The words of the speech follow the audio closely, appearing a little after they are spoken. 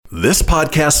This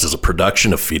podcast is a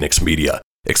production of Phoenix Media.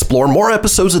 Explore more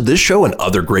episodes of this show and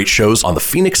other great shows on the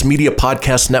Phoenix Media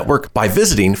Podcast Network by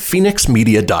visiting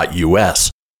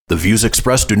phoenixmedia.us. The views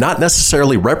expressed do not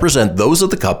necessarily represent those of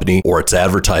the company or its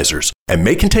advertisers and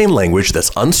may contain language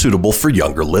that's unsuitable for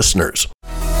younger listeners.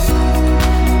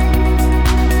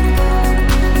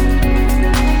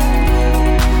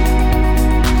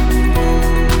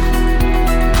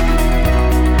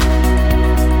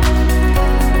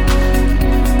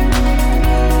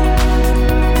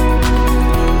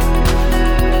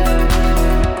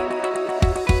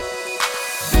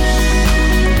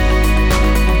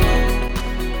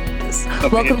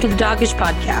 Welcome to the Doggish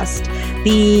Podcast,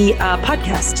 the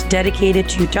podcast dedicated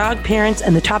to dog parents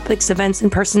and the topics, events,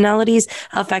 and personalities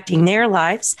affecting their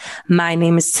lives. My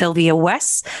name is Sylvia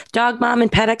West, dog mom and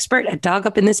pet expert at Dog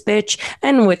Up in This Bitch.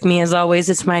 And with me, as always,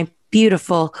 is my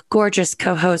beautiful, gorgeous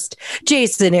co-host,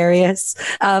 Jason Arias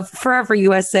of Forever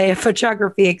USA, a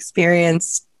photography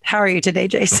experience. How are you today,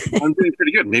 Jason? I'm doing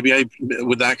pretty good. Maybe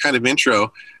with that kind of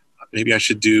intro, maybe I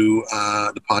should do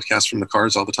the podcast from the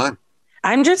cars all the time.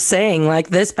 I'm just saying, like,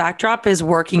 this backdrop is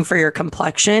working for your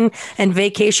complexion, and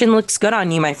vacation looks good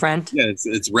on you, my friend. Yeah,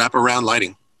 it's wraparound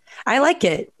lighting. I like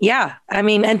it. Yeah. I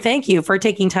mean, and thank you for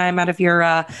taking time out of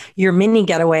your mini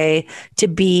getaway to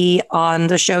be on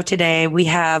the show today. We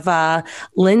have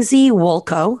Lindsay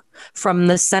Wolko from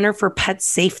the Center for Pet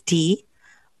Safety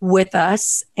with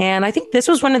us. And I think this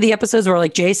was one of the episodes where,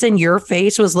 like, Jason, your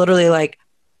face was literally like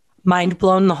mind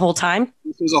blown the whole time.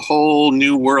 This was a whole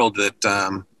new world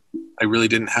that I really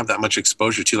didn't have that much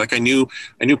exposure to. Like I knew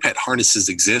pet harnesses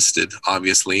existed,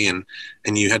 obviously, and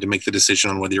you had to make the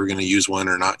decision on whether you were going to use one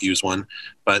or not use one.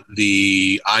 But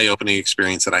the eye-opening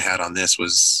experience that I had on this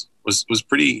was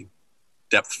pretty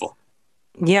depthful.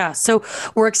 Yeah, so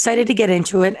we're excited to get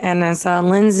into it. And as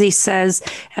Lindsay says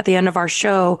at the end of our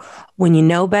show, when you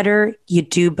know better, you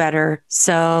do better.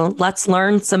 So let's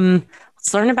learn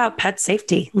about pet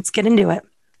safety. Let's get into it.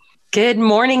 Good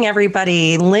morning,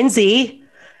 everybody. Lindsay,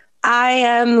 I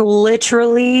am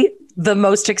literally the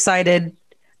most excited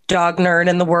dog nerd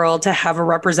in the world to have a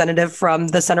representative from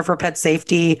the Center for Pet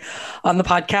Safety on the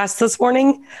podcast this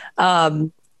morning.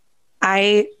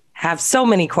 I have so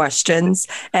many questions,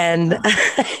 and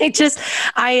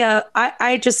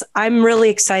I'm really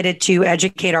excited to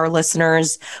educate our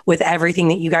listeners with everything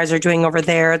that you guys are doing over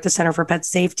there at the Center for Pet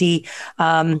Safety.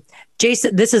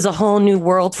 Jason, this is a whole new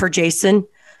world for Jason.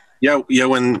 Yeah.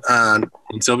 When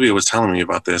Sylvia was telling me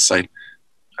about this, I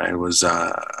could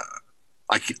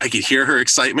hear her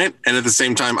excitement, and at the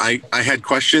same time, I had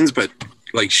questions, but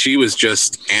like she was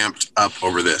just amped up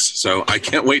over this. So I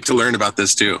can't wait to learn about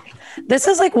this too. This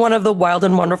is like one of the wild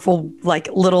and wonderful, like,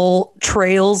 little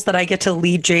trails that I get to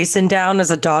lead Jason down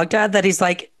as a dog dad, that he's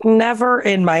like, never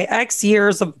in my X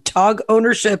years of dog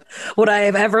ownership would I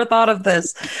have ever thought of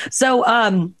this. So,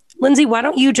 Lindsay, why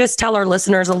don't you just tell our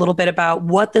listeners a little bit about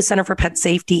what the Center for Pet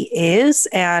Safety is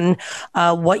and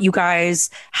what you guys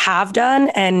have done.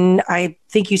 And I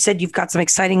think you said you've got some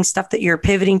exciting stuff that you're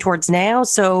pivoting towards now.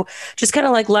 So just kind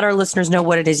of like let our listeners know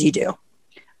what it is you do.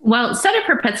 Well, Center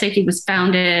for Pet Safety was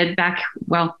founded about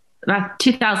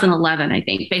 2011, I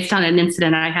think, based on an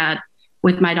incident I had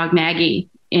with my dog Maggie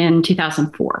in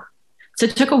 2004. So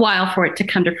it took a while for it to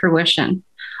come to fruition.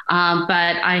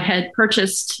 But I had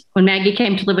purchased, when Maggie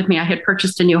came to live with me, I had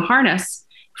purchased a new harness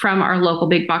from our local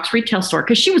big box retail store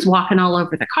because she was walking all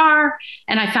over the car,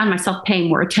 and I found myself paying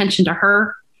more attention to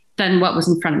her than what was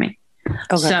in front of me.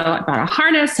 Okay. So I bought a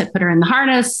harness, I put her in the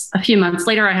harness. A few months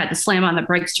later, I had to slam on the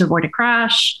brakes to avoid a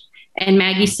crash, and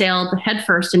Maggie sailed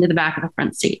headfirst into the back of the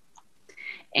front seat.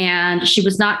 And she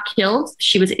was not killed.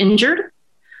 She was injured.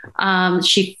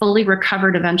 She fully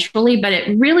recovered eventually, but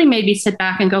it really made me sit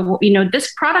back and go, well,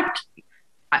 this product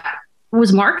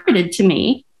was marketed to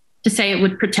me to say it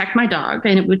would protect my dog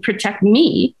and it would protect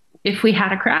me if we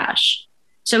had a crash.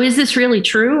 So is this really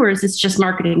true, or is this just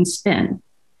marketing spin?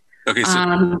 Okay, so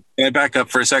can I back up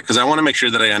for a sec? Because I want to make sure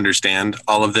that I understand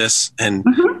all of this. And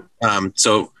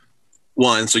so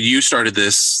you started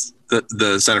this,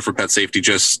 the Center for Pet Safety,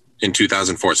 just in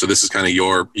 2004. So this is kind of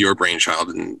your brainchild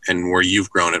and where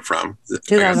you've grown it from.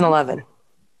 2011.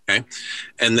 Okay.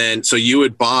 And then, so you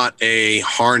had bought a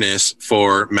harness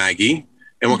for Maggie.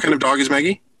 And what kind of dog is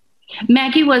Maggie?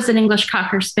 Maggie was an English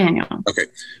Cocker Spaniel. Okay.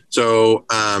 So,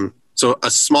 so a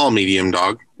small, medium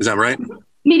dog. Is that right?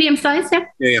 Medium size. Yeah.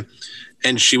 Yeah.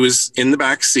 And she was in the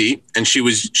back seat, and she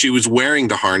was wearing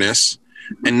the harness,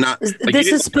 and not. Like, this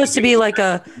is supposed to be like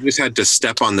a. You just had to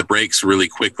step on the brakes really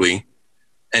quickly.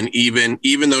 And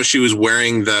even though she was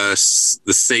wearing the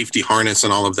safety harness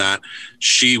and all of that,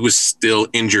 she was still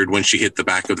injured when she hit the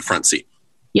back of the front seat.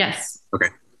 Yes. Okay.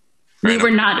 We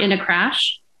were not in a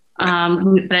crash.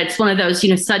 But it's one of those,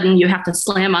 sudden you have to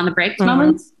slam on the brakes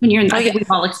moments when you're in, I think we've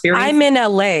all experienced. I'm in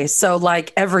LA, so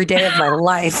like every day of my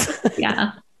life.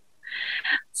 Yeah.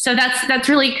 So that's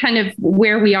really kind of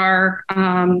where we are,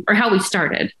 or how we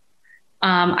started.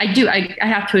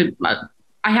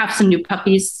 I have some new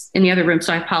puppies in the other room,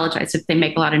 so I apologize if they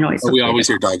make a lot of noise. We always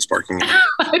hear dogs barking.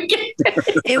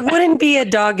 It wouldn't be a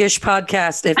doggish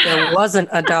podcast if there wasn't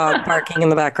a dog barking in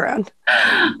the background.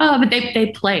 Oh, but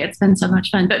they play. It's been so much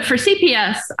fun. But for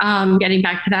CPS, getting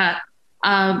back to that,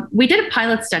 we did a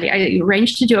pilot study. I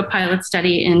arranged to do a pilot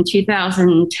study in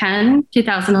 2010,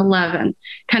 2011,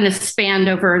 kind of spanned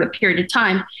over the period of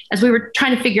time as we were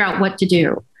trying to figure out what to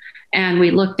do. And we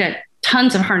looked at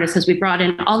tons of harnesses. We brought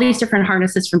in all these different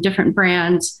harnesses from different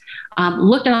brands,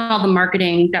 looked at all the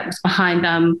marketing that was behind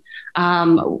them.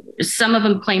 Some of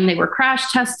them claimed they were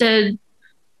crash tested.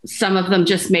 Some of them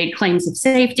just made claims of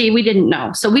safety. We didn't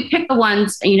know. So we picked the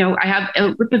ones, I have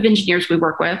a group of engineers we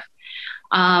work with.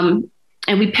 And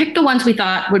we picked the ones we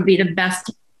thought would be the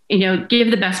best, give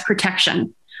the best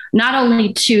protection, not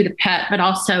only to the pet, but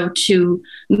also to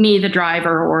me, the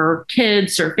driver, or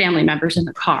kids or family members in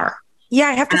the car. Yeah,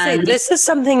 I have to say, this is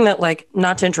something that, like,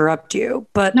 not to interrupt you,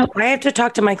 but I have to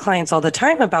talk to my clients all the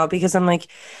time about, because I'm like,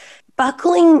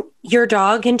 buckling your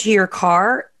dog into your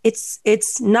car,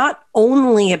 it's not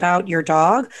only about your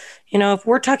dog. If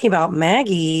we're talking about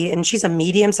Maggie and she's a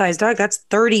medium-sized dog, that's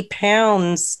 30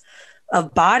 pounds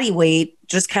of body weight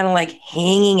just kind of like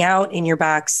hanging out in your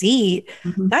back seat.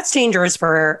 Mm-hmm. That's dangerous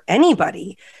for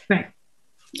anybody. Right.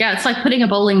 Yeah, it's like putting a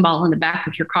bowling ball in the back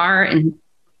of your car and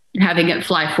having it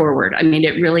fly forward. I mean,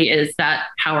 it really is that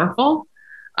powerful.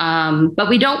 But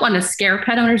we don't want to scare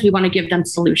pet owners. We want to give them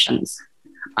solutions.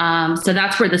 So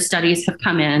that's where the studies have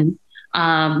come in.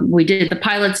 We did the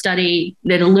pilot study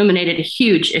that illuminated a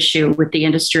huge issue with the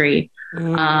industry,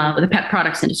 the pet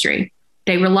products industry.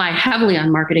 They rely heavily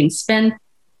on marketing spin.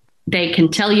 They can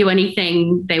tell you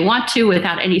anything they want to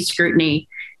without any scrutiny.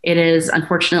 It is,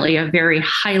 unfortunately, a very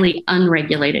highly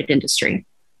unregulated industry.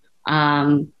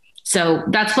 So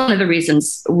that's one of the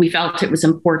reasons we felt it was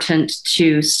important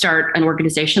to start an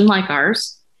organization like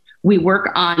ours. We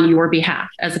work on your behalf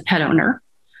as a pet owner.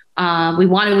 We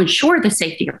want to ensure the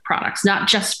safety of products, not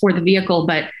just for the vehicle,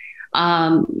 but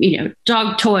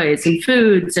dog toys and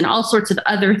foods and all sorts of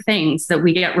other things that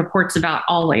we get reports about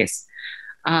always.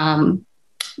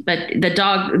 But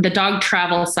the dog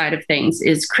travel side of things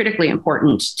is critically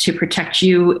important to protect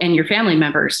you and your family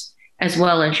members, as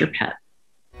well as your pet.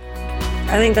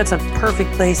 I think that's a perfect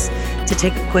place to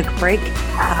take a quick break.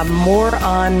 More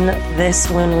on this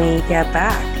when we get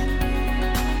back.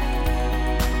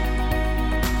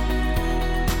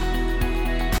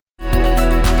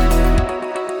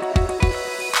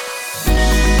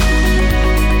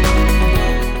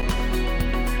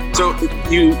 So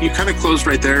you kind of closed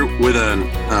right there with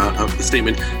a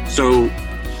statement. So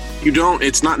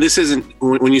this isn't,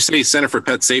 when you say Center for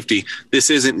Pet Safety, this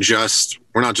isn't just,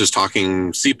 we're not just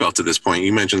talking seatbelts at this point.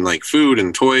 You mentioned like food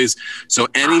and toys. So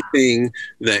anything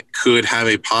that could have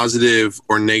a positive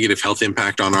or negative health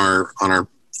impact on our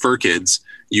fur kids,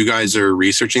 you guys are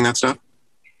researching that stuff?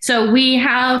 So we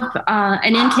have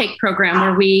an intake program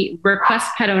where we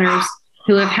request pet owners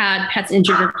who have had pets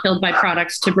injured or killed by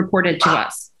products to report it to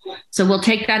us. So we'll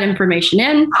take that information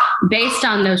in. Based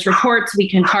on those reports, we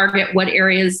can target what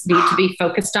areas need to be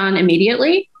focused on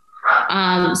immediately.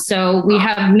 So we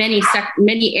have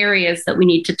many areas that we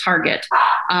need to target.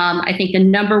 I think the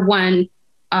number one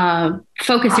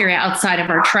focus area outside of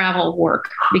our travel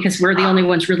work, because we're the only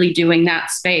ones really doing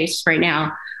that space right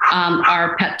now,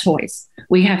 are pet toys.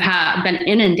 We have been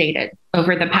inundated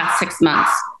over the past 6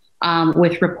 months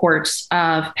with reports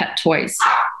of pet toys.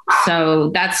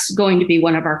 So that's going to be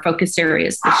one of our focus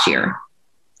areas this year.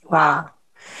 Wow.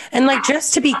 And like,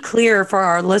 just to be clear for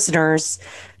our listeners,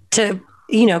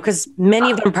 because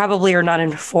many of them probably are not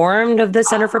informed of the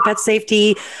Center for Pet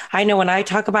Safety. I know when I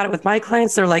talk about it with my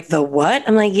clients, they're like, the what?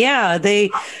 I'm like, yeah,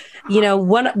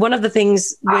 one of the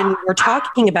things when we're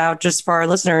talking about, just for our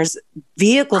listeners,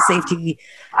 vehicle safety,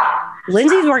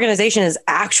 Lindsay's organization is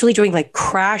actually doing like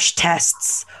crash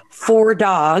tests for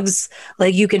dogs.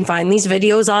 Like, you can find these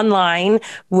videos online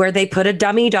where they put a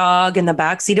dummy dog in the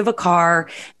backseat of a car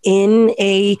in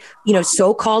a,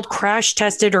 so-called crash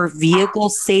tested or vehicle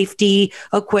safety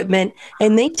equipment.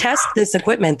 And they test this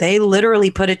equipment. They literally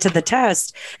put it to the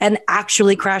test and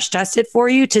actually crash test it for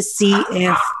you to see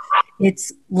if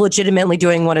it's legitimately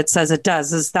doing what it says it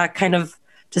does. Does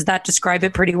that describe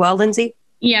it pretty well, Lindsay?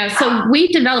 Yeah, so we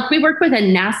worked with a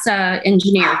NASA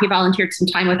engineer. He volunteered some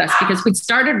time with us because we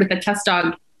started with a test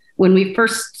dog when we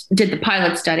first did the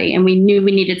pilot study, and we knew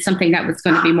we needed something that was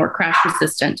going to be more crash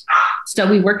resistant. So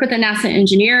we worked with a NASA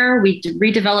engineer. We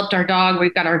redeveloped our dog.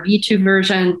 We've got our V2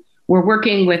 version. We're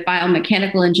working with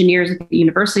biomechanical engineers at the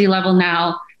university level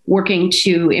now, working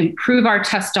to improve our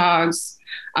test dogs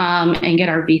and get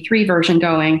our V3 version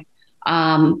going.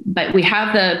 But we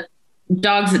have the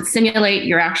dogs that simulate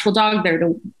your actual dog.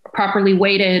 They're properly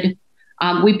weighted.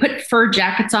 We put fur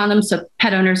jackets on them so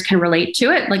pet owners can relate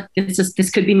to it. Like this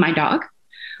could be my dog.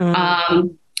 Mm-hmm.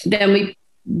 Then we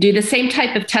do the same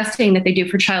type of testing that they do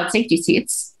for child safety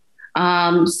seats.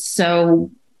 So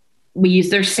we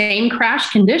use their same crash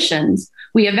conditions.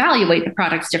 We evaluate the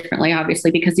products differently,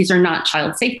 obviously, because these are not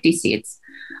child safety seats.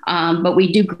 But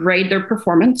we do grade their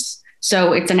performance.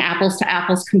 So it's an apples to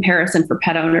apples comparison for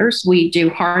pet owners. We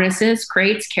do harnesses,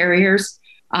 crates, carriers.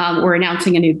 We're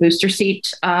announcing a new booster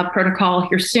seat protocol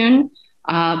here soon.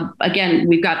 Again,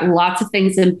 we've got lots of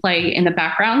things in play in the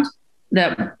background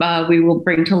that we will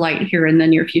bring to light here in the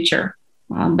near future.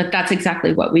 But that's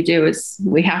exactly what we do is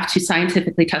we have to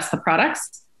scientifically test the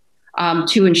products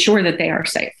to ensure that they are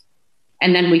safe.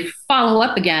 And then we follow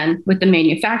up again with the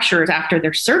manufacturers after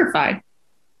they're certified.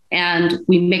 And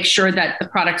we make sure that the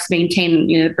products maintain,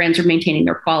 the brands are maintaining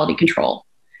their quality control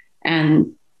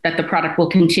and that the product will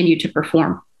continue to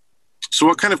perform. So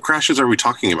what kind of crashes are we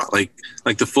talking about? Like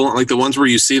the ones where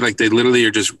you see like they literally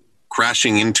are just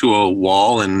crashing into a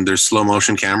wall and there's slow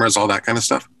motion cameras, all that kind of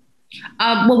stuff?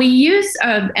 Well, we use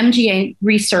MGA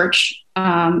Research.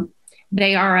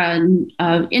 They are an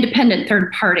independent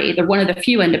third party. They're one of the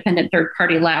few independent third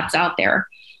party labs out there.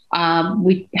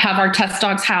 We have our test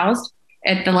dogs housed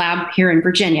at the lab here in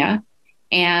Virginia,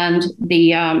 and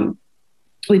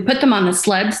we put them on the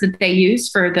sleds that they use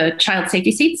for the child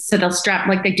safety seats. So they'll strap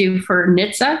like they do for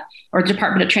NHTSA or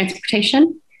Department of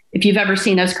Transportation. If you've ever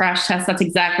seen those crash tests, that's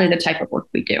exactly the type of work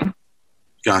we do.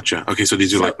 Gotcha. Okay. So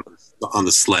these are like on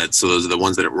the sled. So those are the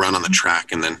ones that run on the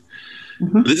track. And then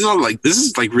this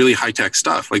is like really high tech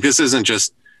stuff. Like this isn't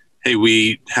just, hey,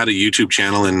 we had a YouTube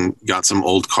channel and got some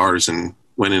old cars and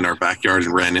went in our backyard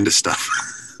and ran into stuff.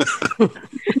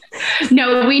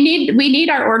 No, we need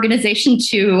our organization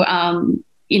to,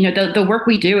 the work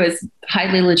we do is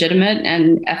highly legitimate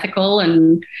and ethical.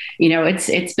 And,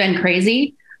 it's been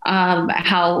crazy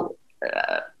how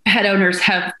pet owners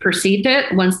have perceived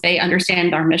it once they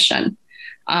understand our mission.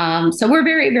 So we're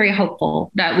very, very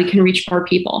hopeful that we can reach more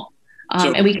people.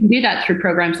 And we can do that through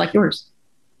programs like yours.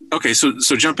 Okay. So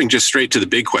jumping just straight to the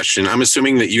big question, I'm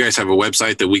assuming that you guys have a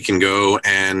website that we can go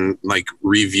and like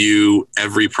review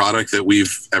every product that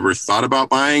we've ever thought about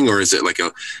buying, or is it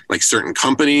like certain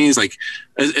companies, like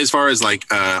as far as like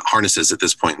harnesses at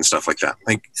this point and stuff like that?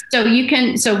 We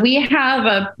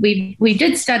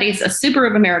did studies. A Subaru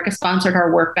of America sponsored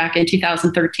our work back in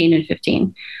 2013 and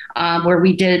 15, where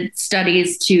we did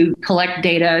studies to collect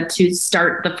data to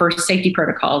start the first safety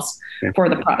protocols for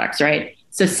the products, right?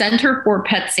 So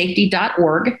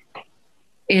centerforpetsafety.org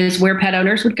is where pet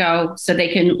owners would go so they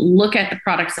can look at the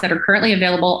products that are currently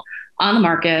available on the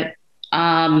market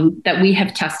that we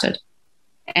have tested.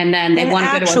 And then they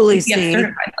want to go to a CPS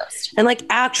certified list. And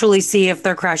actually see if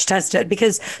they're crash tested,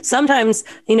 because sometimes,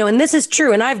 and this is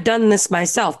true. And I've done this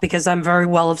myself because I'm very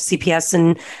well of CPS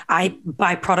and I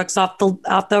buy products off the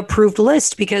approved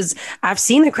list because I've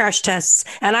seen the crash tests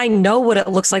and I know what it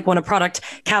looks like when a product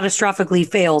catastrophically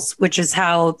fails, which is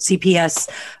how CPS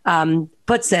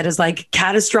puts it, as like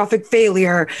catastrophic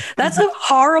failure. That's a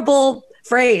horrible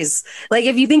phrase. Like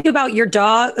if you think about your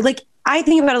dog, I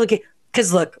think about it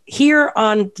because look, here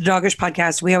on the Doggish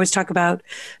podcast, we always talk about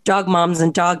dog moms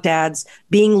and dog dads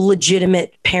being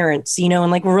legitimate parents,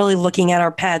 and we're really looking at our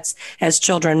pets as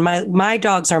children. My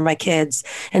dogs are my kids.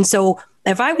 And so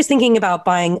if I was thinking about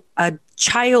buying a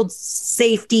child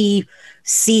safety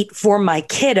seat for my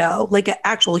kiddo, like an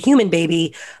actual human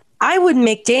baby, I would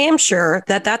make damn sure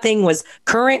that thing was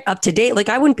current, up to date. Like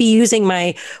I wouldn't be using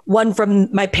my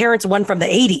parents' one from the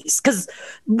 80s because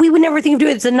we would never think of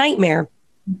doing it. It's a nightmare.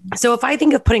 So if I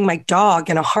think of putting my dog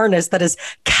in a harness that has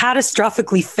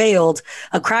catastrophically failed,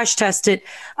 a crash tested,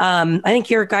 I think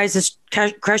your guys'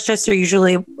 crash tests are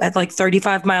usually at like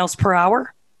 35 miles per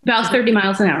hour. About 30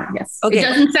 miles an hour, yes. Okay. It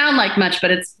doesn't sound like much,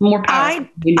 but it's more powerful.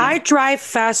 I drive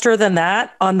faster than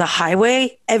that on the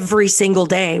highway every single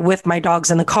day with my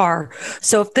dogs in the car.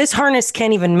 So if this harness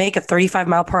can't even make a 35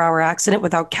 mile per hour accident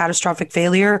without catastrophic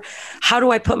failure, how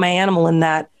do I put my animal in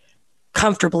that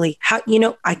comfortably?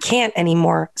 I can't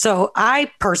anymore. So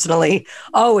I personally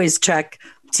always check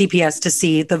CPS to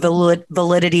see the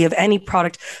validity of any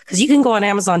product, because you can go on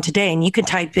Amazon today and you can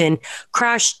type in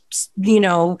crash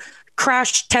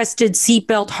tested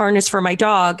seatbelt harness for my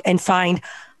dog and find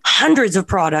hundreds of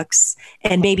products,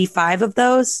 and maybe 5 of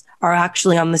those are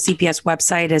actually on the CPS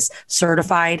website as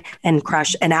certified and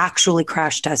actually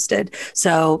crash tested.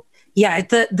 So yeah,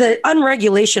 the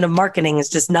unregulation of marketing is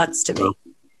just nuts to me.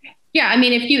 Yeah, I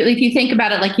mean, if you think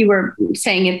about it, like you were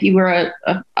saying, if you were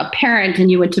a parent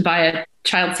and you went to buy a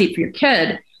child seat for your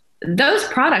kid, those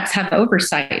products have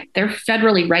oversight. They're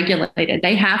federally regulated.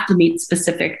 They have to meet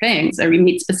specific things or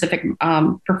meet specific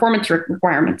performance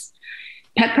requirements.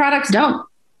 Pet products don't.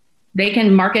 They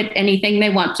can market anything they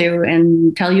want to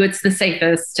and tell you it's the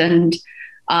safest, and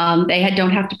they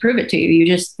don't have to prove it to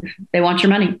you. They want your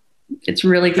money. It's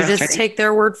really frustrating. You just take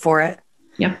their word for it.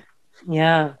 Yep.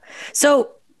 Yeah. So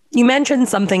you mentioned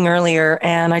something earlier,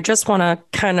 and I just want to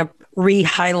kind of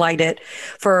re-highlight it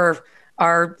for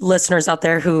our listeners out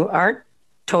there who aren't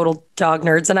total dog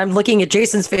nerds. And I'm looking at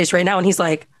Jason's face right now, and he's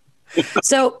like,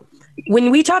 so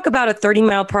when we talk about a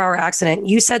 30-mile-per-hour accident,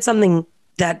 you said something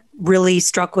that really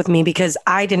struck with me because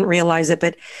I didn't realize it.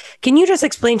 But can you just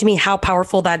explain to me how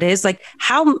powerful that is? Like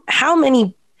how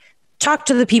many, talk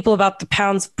to the people about the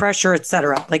pounds of pressure, et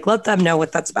cetera. Like let them know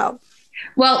what that's about.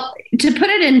 Well, to put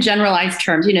it in generalized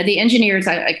terms, the engineers,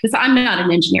 because I'm not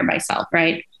an engineer myself,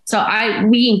 right? So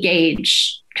we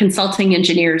engage consulting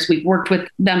engineers. We've worked with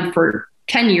them for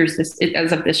 10 years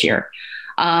as of this year.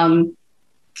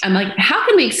 I'm like, how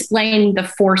can we explain the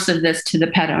force of this to the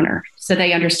pet owner so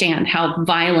they understand how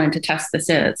violent a test this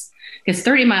is? Because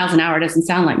 30 miles an hour doesn't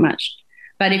sound like much.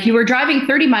 But if you were driving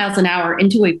 30 miles an hour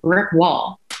into a brick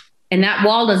wall and that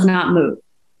wall does not move,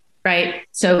 right?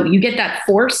 So you get that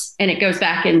force and it goes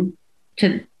back into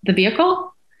the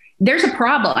vehicle, there's a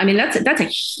problem. I mean, that's a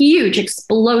huge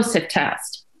explosive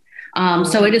test.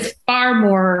 So it is far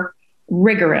more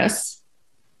rigorous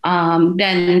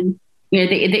than,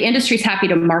 the industry's happy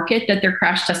to market that they're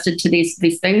crash tested to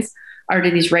these things or to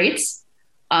these rates.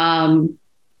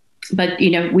 But,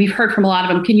 we've heard from a lot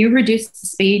of them, can you reduce the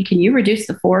speed? Can you reduce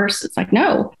the force? It's like,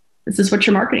 no, this is what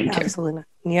you're marketing to. Absolutely.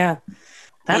 Yeah.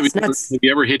 That's nuts. Have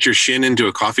you ever hit your shin into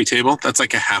a coffee table? That's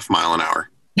like a half mile an hour.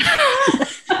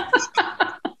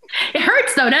 It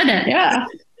hurts though, doesn't it? Yeah.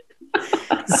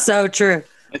 So true.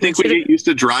 I think we get used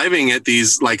to driving at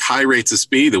these like high rates of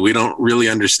speed that we don't really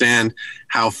understand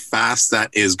how fast that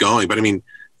is going. But I mean,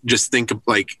 just think of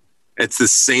like, it's the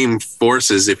same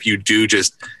forces if you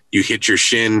hit your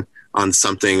shin on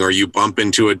something or you bump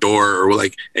into a door or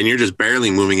like, and you're just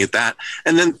barely moving at that.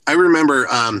 And then I remember,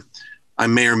 I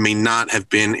may or may not have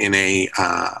been in a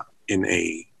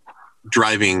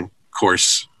driving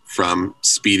course from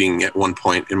speeding at one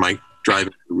point in my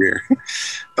driving career,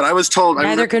 but I was told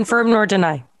neither confirm nor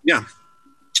deny. Yeah.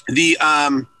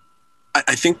 I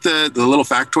think the little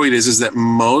factoid is that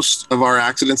most of our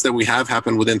accidents that we have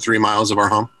happen within 3 miles of our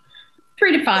home.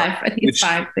 3 to 5. I think it's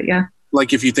 5, but yeah.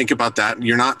 Like if you think about that,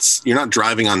 you're not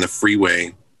driving on the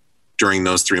freeway during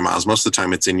those 3 miles. Most of the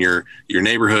time it's in your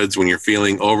neighborhoods when you're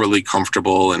feeling overly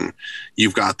comfortable and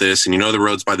you've got this and the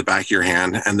road's by the back of your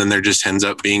hand. And then there just ends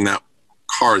up being that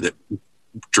car that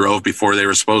drove before they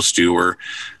were supposed to, or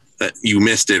that you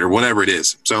missed it or whatever it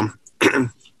is. So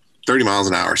 30 miles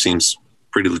an hour seems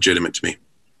pretty legitimate to me.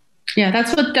 Yeah,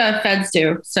 that's what the feds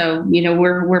do. So,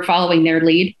 we're following their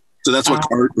lead. So that's what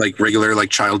regular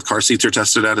child car seats are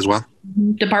tested at as well?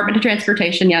 Department of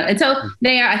Transportation, yeah. And so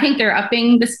I think they're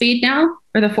upping the speed now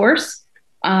or the force.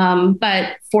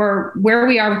 But for where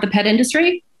we are with the pet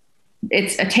industry,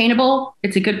 it's attainable.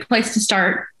 It's a good place to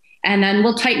start. And then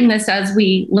we'll tighten this as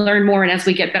we learn more and as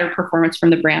we get better performance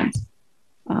from the brands.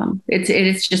 It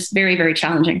is just very, very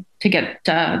challenging to get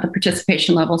the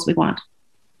participation levels we want.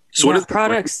 So what are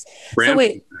products? So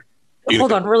wait,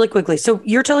 hold on really quickly. So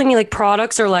you're telling me like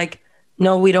products are like,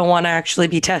 no, we don't want to actually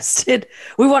be tested.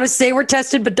 We want to say we're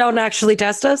tested, but don't actually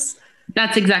test us.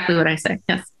 That's exactly what I say.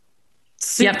 Yes.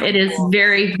 Yep. It is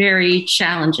very, very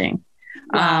challenging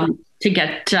to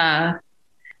get, they're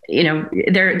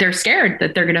scared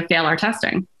that they're going to fail our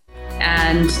testing.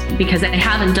 And because they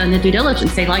haven't done the due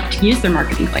diligence, they like to use their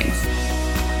marketing claims.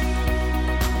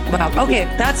 Wow. Okay.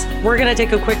 We're going to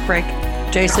take a quick break.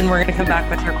 Jason, we're going to come back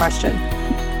with your question.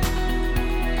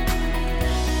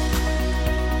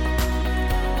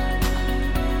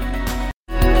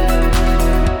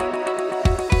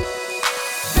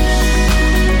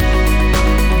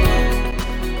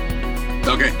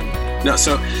 Okay. No,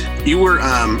 so you were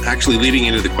actually leading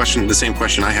into the same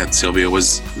question I had, Sylvia,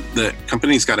 was the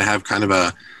company's got to have kind of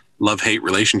a love-hate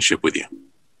relationship with you.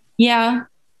 Yeah.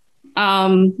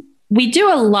 We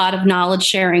do a lot of knowledge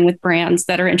sharing with brands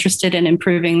that are interested in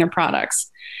improving their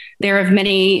products. There are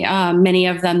many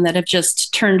of them that have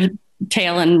just turned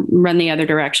tail and run the other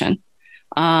direction.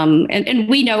 And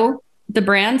we know the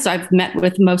brands. I've met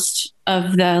with most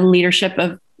of the leadership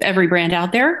of every brand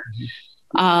out there,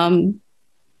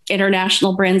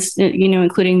 international brands,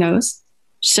 including those.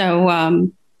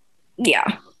 So,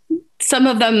 yeah, some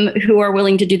of them who are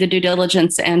willing to do the due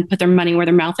diligence and put their money where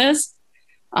their mouth is,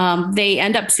 they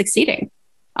end up succeeding.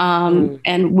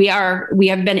 And we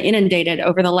have been inundated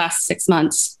over the last 6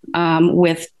 months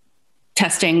with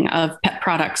testing of pet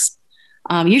products,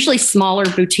 usually smaller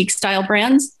boutique style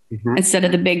brands instead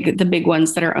of the big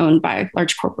ones that are owned by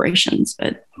large corporations.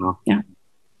 But yeah.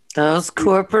 Those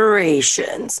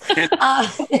corporations.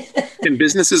 Can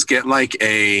businesses get like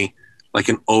an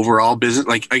overall business?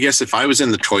 Like, I guess if I was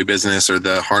in the toy business or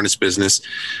the harness business,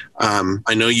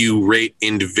 I know you rate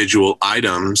individual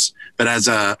items, but as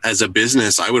a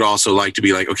business, I would also like to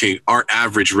be like, okay, our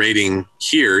average rating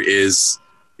here is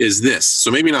this.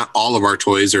 So maybe not all of our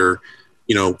toys are,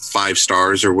 5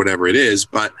 stars or whatever it is,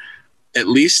 but at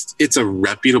least it's a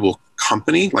reputable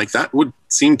company. Like, that would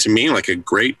seem to me like a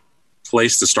great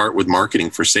place to start with marketing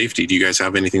for safety. Do you guys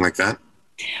have anything like that?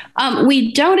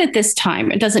 We don't at this time.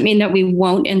 It doesn't mean that we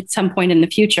won't at some point in the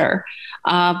future.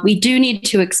 We do need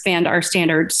to expand our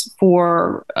standards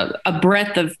for a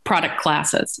breadth of product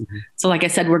classes. So like I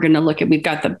said, we've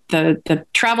got the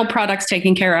travel products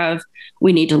taken care of.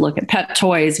 We need to look at pet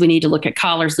toys. We need to look at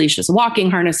collars, leashes,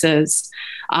 walking harnesses.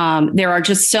 There are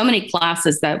just so many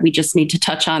classes that we just need to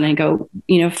touch on and go,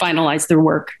 finalize their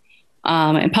work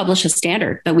and publish a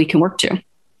standard that we can work to.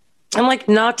 And like,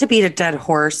 not to beat a dead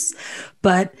horse,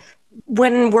 but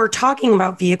when we're talking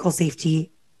about vehicle safety,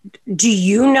 do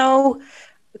you know,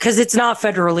 because it's not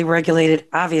federally regulated,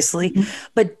 obviously,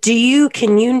 but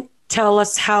can you tell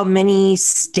us how many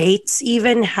states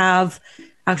even have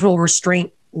actual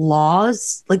restraint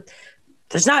laws? Like,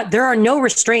 there are no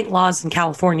restraint laws in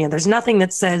California. There's nothing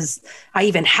that says I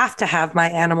even have to have my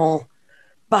animal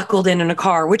buckled in a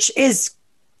car, which is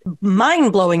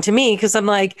mind-blowing to me, because I'm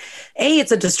like,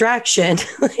 it's a distraction.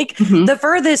 The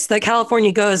furthest that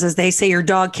California goes is they say your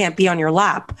dog can't be on your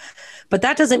lap, but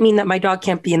that doesn't mean that my dog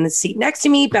can't be in the seat next to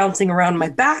me, bouncing around my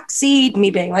back seat,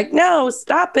 me being like, no,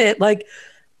 stop it. Like,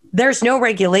 there's no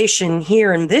regulation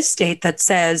here in this state that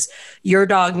says your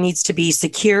dog needs to be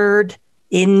secured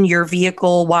in your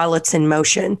vehicle while it's in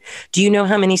motion. Do you know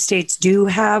how many states do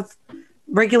have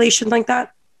regulation like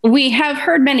that? We have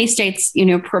heard many states,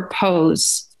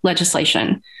 propose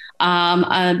legislation,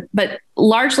 but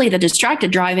largely the distracted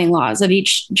driving laws of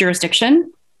each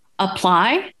jurisdiction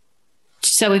apply.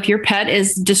 So if your pet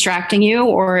is distracting you,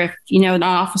 or if an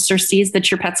officer sees that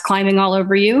your pet's climbing all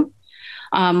over you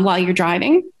while you're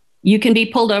driving, you can be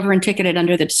pulled over and ticketed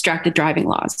under the distracted driving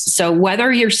laws. So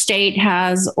whether your state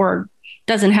has or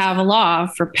doesn't have a law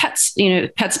for pets,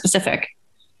 pet specific,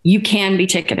 you can be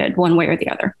ticketed one way or the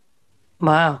other.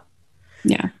 Wow.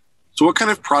 Yeah. So what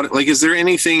kind of product, like, is there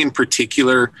anything in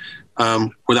particular,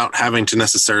 without having to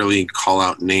necessarily call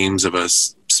out names of a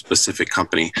specific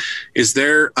company, is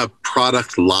there a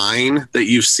product line that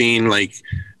you've seen? Like,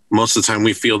 most of the time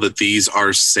we feel that these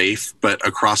are safe, but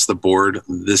across the board,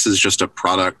 this is just a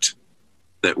product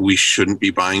that we shouldn't be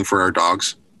buying for our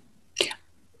dogs?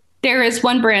 There is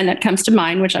one brand that comes to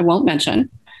mind, which I won't mention,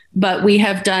 but we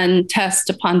have done test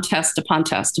upon test upon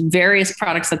test, various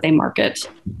products that they market.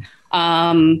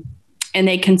 And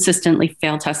they consistently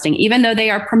fail testing, even though they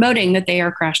are promoting that they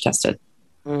are crash tested.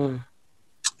 And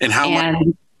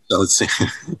so let's see,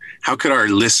 how could our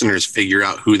listeners figure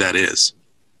out who that is?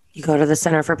 You go to the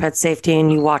Center for Pet Safety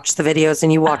and you watch the videos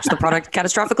and you watch the product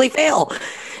catastrophically fail.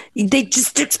 They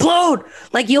just explode.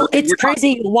 Like, it's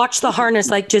crazy. You watch the harness,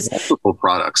 like, just multiple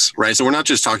products, right? So we're not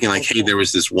just talking like, hey, there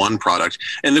was this one product.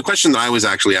 And the question that I was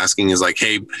actually asking is like,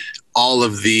 hey, all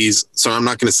of these, so I'm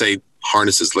not going to say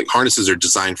harnesses, like harnesses are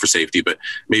designed for safety, but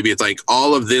maybe it's like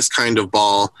all of this kind of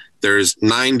ball, there's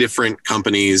 9 different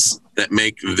companies that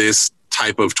make this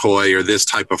type of toy or this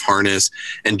type of harness.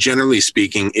 And generally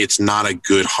speaking, it's not a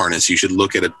good harness. You should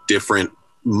look at a different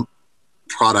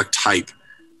product type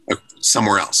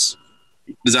somewhere else.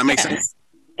 Does that make sense?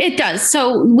 It does.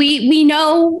 So we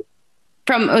know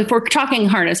from, if we're talking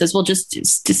harnesses, we'll just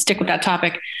stick with that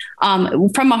topic.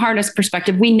 From a harness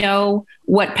perspective, we know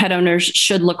what pet owners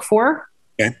should look for,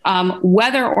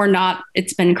 whether or not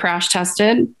it's been crash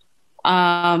tested,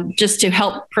 just to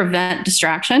help prevent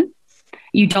distraction.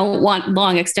 You don't want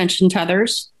long extension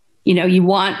tethers. You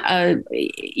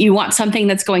want something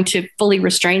that's going to fully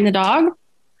restrain the dog.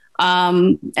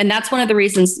 And that's one of the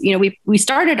reasons, we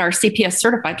started our CPS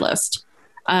certified list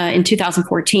in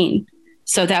 2014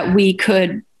 so that we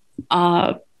could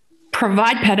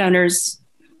provide pet owners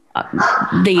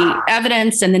the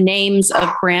evidence and the names of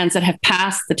brands that have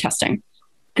passed the testing.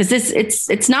 because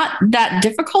it's not that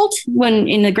difficult when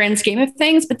in the grand scheme of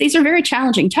things, but these are very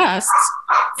challenging tests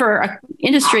for an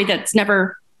industry that's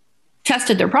never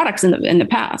tested their products in the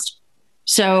past.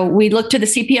 So we look to the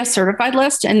CPS certified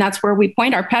list, and that's where we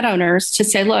point our pet owners to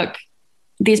say, look,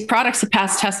 these products have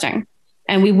passed testing,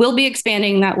 and we will be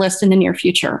expanding that list in the near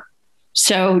future.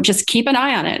 So just keep an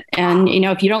eye on it. And,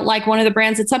 if you don't like one of the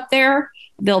brands that's up there,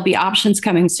 there'll be options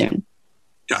coming soon.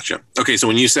 Gotcha. Okay. So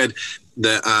when you said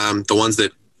the ones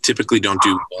that typically don't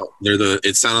do well,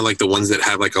 it sounded like the ones that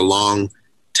have like a long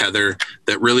tether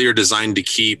that really are designed to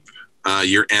keep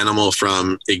your animal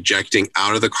from ejecting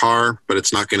out of the car, but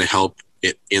it's not going to help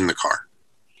it in the car.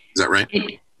 Is that right?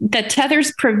 The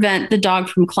tethers prevent the dog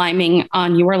from climbing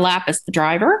on your lap as the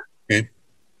driver. Okay.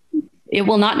 It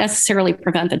will not necessarily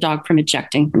prevent the dog from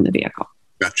ejecting from the vehicle.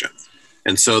 Gotcha.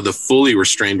 And so the fully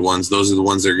restrained ones, those are the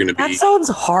ones that are going to be... That sounds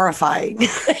horrifying.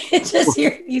 Just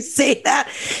hear you say that.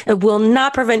 It will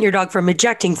not prevent your dog from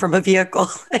ejecting from a vehicle.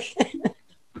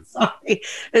 Sorry.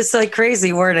 It's like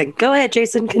crazy wording. Go ahead,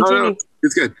 Jason. Continue. No,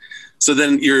 it's good. So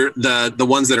then the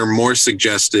ones that are more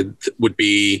suggested would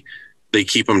be they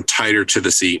keep them tighter to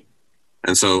the seat.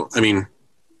 And so,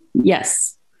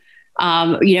 Yes.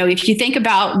 If you think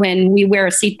about when we wear a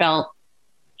seatbelt,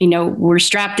 we're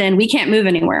strapped in, we can't move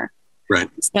anywhere. Right.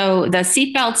 So the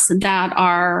seatbelts that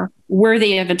are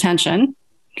worthy of attention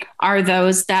are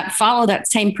those that follow that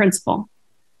same principle.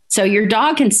 So your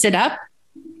dog can sit up,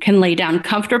 can lay down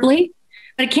comfortably,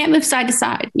 but it can't move side to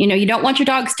side. You don't want your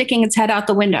dog sticking its head out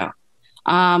the window.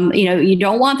 You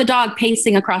don't want the dog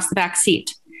pacing across the back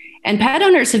seat. And pet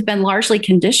owners have been largely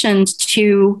conditioned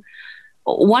to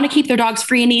want to keep their dogs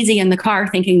free and easy in the car,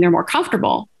 thinking they're more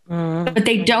comfortable, but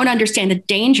they don't understand the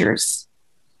dangers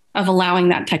of allowing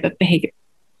that type of behavior.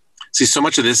 See, so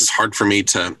much of this is hard for me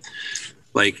to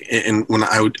and when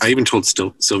I even told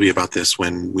Sylvia about this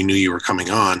when we knew you were coming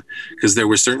on, because there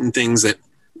were certain things that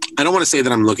I don't want to say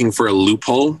that I'm looking for a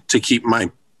loophole to keep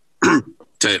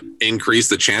to increase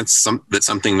the chance that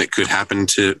something that could happen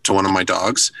to one of my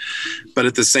dogs. But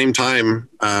at the same time,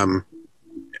 I'm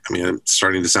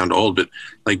starting to sound old, but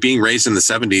like being raised in the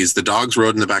 70s, the dogs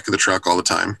rode in the back of the truck all the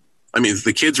time.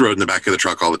 The kids rode in the back of the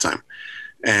truck all the time.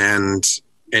 And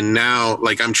now,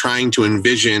 I'm trying to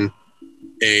envision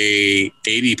a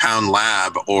 80-pound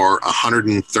lab or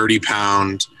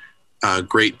 130-pound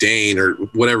Great Dane or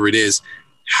whatever it is,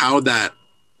 how that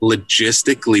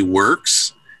logistically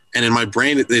works. And in my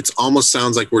brain, it almost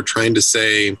sounds like we're trying to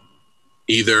say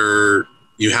either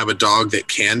you have a dog that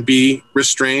can be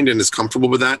restrained and is comfortable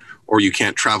with that, or you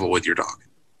can't travel with your dog.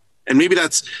 And maybe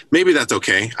that's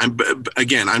okay.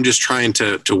 I'm just trying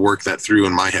to work that through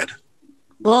in my head.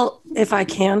 Well, if I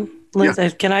can,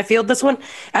 Lindsay, Can I field this one?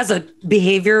 As a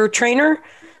behavior trainer,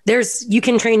 you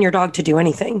can train your dog to do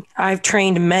anything. I've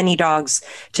trained many dogs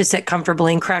to sit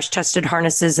comfortably in crash tested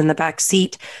harnesses in the back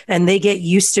seat, and they get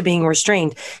used to being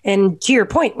restrained. And to your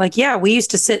point, I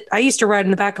used to ride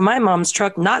in the back of my mom's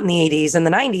truck, not in the 80s and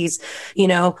the 90s.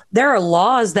 There are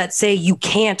laws that say you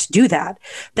can't do that.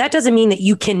 That doesn't mean that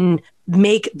you can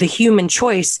make the human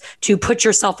choice to put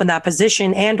yourself in that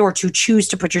position and or to choose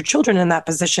to put your children in that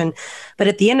position. But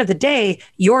at the end of the day,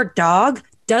 your dog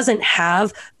doesn't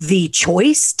have the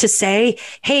choice to say,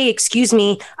 hey, excuse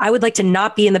me, I would like to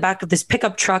not be in the back of this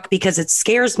pickup truck because it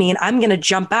scares me and I'm going to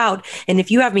jump out. And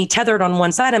if you have me tethered on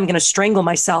one side, I'm going to strangle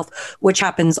myself, which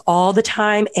happens all the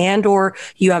time. And or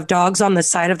you have dogs on the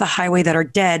side of the highway that are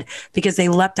dead because they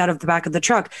leapt out of the back of the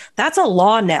truck. That's a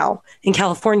law now. In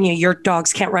California, your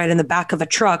dogs can't ride in the back of a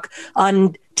truck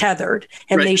untethered,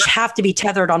 and right. They have to be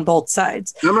tethered on both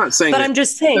sides. I'm not saying, but I'm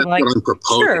just saying,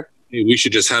 sure. We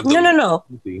should just have no.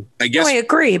 I guess I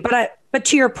agree, but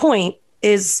to your point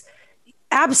is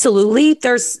absolutely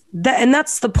there's that, and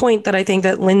that's the point that I think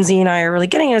that Lindsay and I are really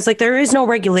getting at. Is there is no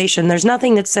regulation. There's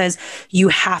nothing that says you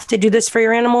have to do this for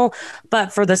your animal,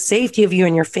 but for the safety of you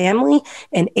and your family,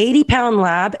 an 80-pound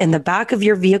lab in the back of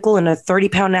your vehicle in a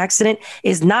 30-pound accident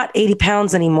is not 80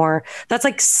 pounds anymore. That's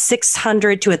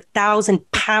 600 to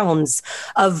 1,000 pounds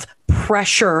of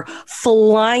pressure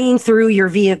flying through your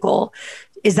vehicle.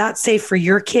 Is that safe for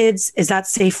your kids? Is that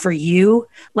safe for you?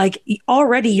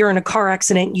 Already you're in a car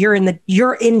accident. You're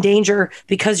in danger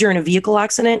because you're in a vehicle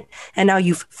accident. And now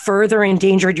you've further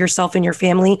endangered yourself and your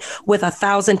family with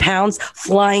 1,000 pounds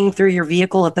flying through your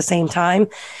vehicle at the same time.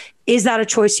 Is that a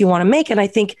choice you want to make? And I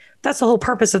think that's the whole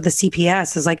purpose of the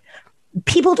CPS is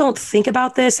people don't think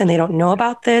about this and they don't know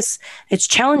about this. It's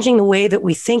challenging the way that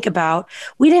we think about.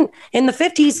 We didn't in the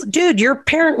 50s, dude, your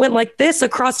parent went like this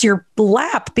across your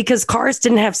lap because cars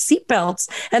didn't have seatbelts.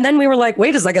 And then we were like,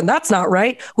 wait a second, that's not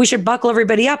right. We should buckle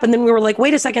everybody up. And then we were like,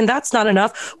 wait a second, that's not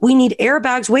enough. We need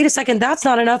airbags. Wait a second, that's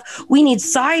not enough. We need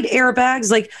side airbags.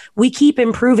 Like, we keep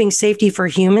improving safety for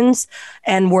humans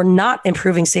and we're not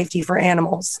improving safety for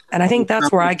animals. And I think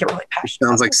that's where I get really passionate.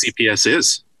 Sounds like CPS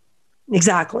is.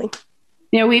 Exactly.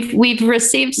 We've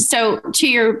received, so to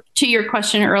your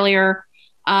question earlier,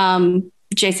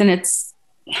 Jason, it's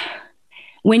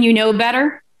when you know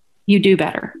better, you do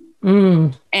better.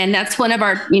 And that's one of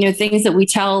our, things that we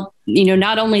tell,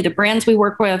 not only the brands we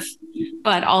work with,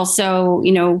 but also,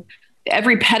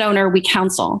 every pet owner we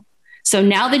counsel. So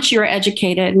now that you're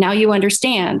educated, now you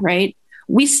understand, right?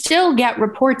 We still get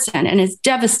reports in, and it's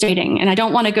devastating. And I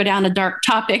don't want to go down a dark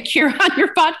topic here on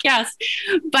your podcast,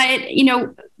 but,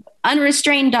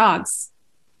 unrestrained dogs.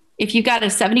 If you've got a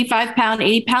 75-pound,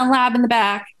 80-pound lab in the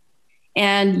back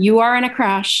and you are in a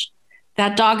crash,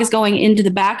 that dog is going into the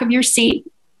back of your seat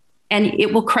and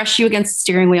it will crush you against the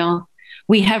steering wheel.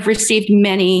 We have received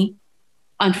many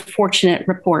unfortunate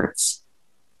reports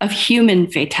of human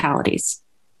fatalities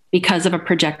because of a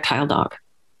projectile dog.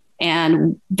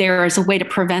 And there is a way to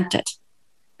prevent it.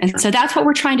 And so that's what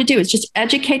we're trying to do, is just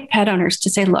educate pet owners to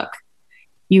say, look,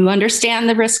 you understand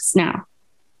the risks now.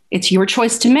 It's your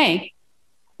choice to make.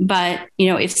 But,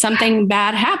 if something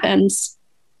bad happens,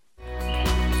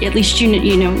 at least,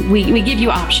 we give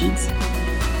you options.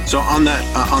 So on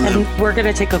that, we're going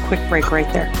to take a quick break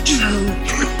right there.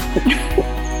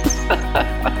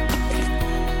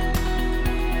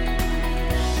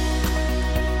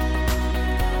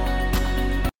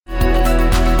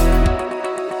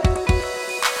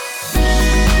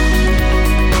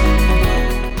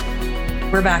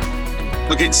 We're back.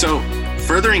 Okay, so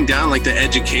furthering down like the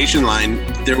education line,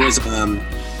 there was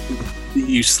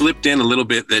you slipped in a little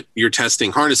bit that you're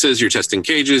testing harnesses, you're testing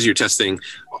cages, you're testing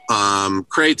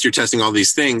crates, you're testing all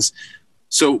these things.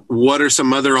 So what are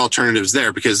some other alternatives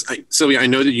there? Because Sylvia, I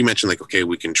know that you mentioned like, okay,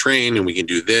 we can train and we can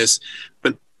do this,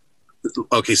 but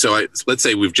okay, so let's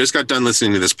say we've just got done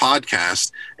listening to this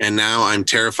podcast and now I'm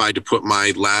terrified to put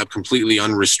my lab completely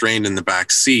unrestrained in the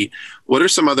back seat. What are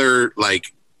some other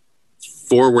like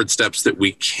forward steps that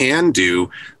we can do?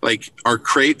 Like, are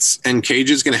crates and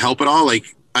cages going to help at all?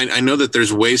 Like, I know that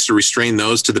there's ways to restrain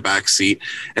those to the back seat,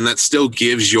 and that still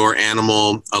gives your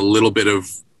animal a little bit of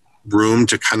room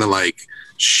to kind of like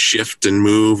shift and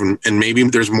move. And maybe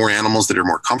there's more animals that are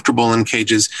more comfortable in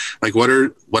cages. Like, what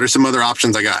are some other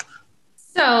options I got?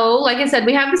 So, like I said,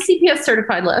 we have the CPS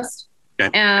certified list,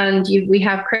 and we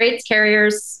have crates,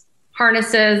 carriers,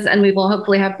 harnesses, and we will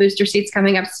hopefully have booster seats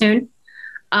coming up soon.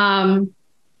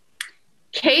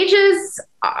 Cages,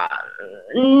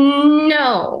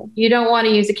 no, you don't want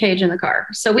to use a cage in the car.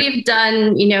 So we've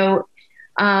done,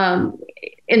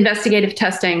 investigative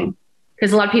testing,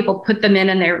 because a lot of people put them in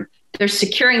and they're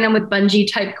securing them with bungee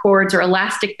type cords or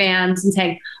elastic bands and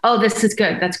saying, oh, this is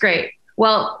good. That's great.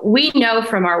 Well, we know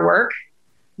from our work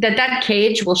that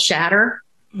cage will shatter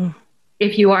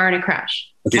if you are in a crash.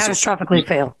 Okay, catastrophically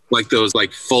fail. Like those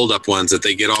like fold up ones that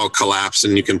they get all collapsed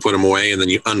and you can put them away and then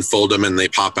you unfold them and they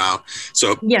pop out.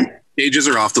 So cages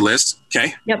are off the list.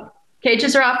 Okay. Yep.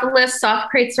 Cages are off the list. Soft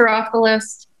crates are off the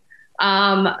list.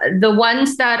 The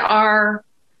ones that are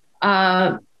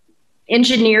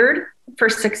engineered for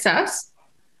success,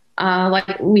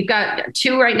 like we've got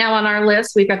 2 right now on our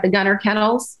list. We've got the Gunner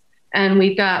Kennels and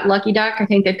we've got Lucky Duck. I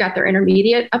think they've got their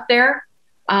intermediate up there.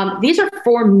 These are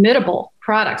formidable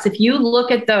products. If you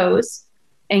look at those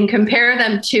and compare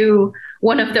them to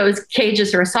one of those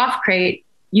cages or a soft crate,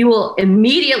 you will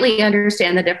immediately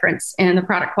understand the difference in the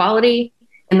product quality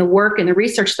and the work and the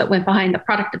research that went behind the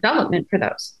product development for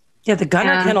those. Yeah, the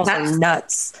Gunner Kennels are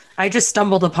nuts. I just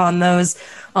stumbled upon those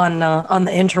on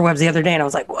the interwebs the other day, and I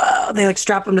was like, "Whoa!" They like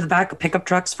strap them to the back of pickup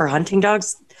trucks for hunting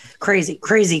dogs. Crazy.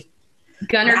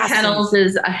 Gunner Kennels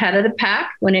is ahead of the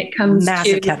pack when it comes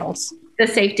to kennels. The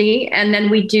safety. And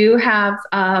then we do have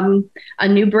a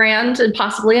new brand and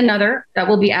possibly another that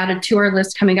will be added to our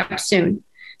list coming up soon.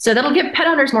 So that'll give pet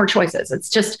owners more choices.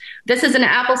 It's just, this is an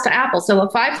apples to apples. So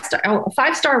a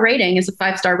 5-star rating is a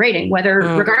 5-star rating,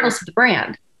 regardless of the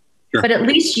brand. Sure. But at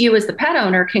least you as the pet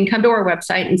owner can come to our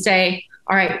website and say,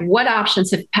 all right, what options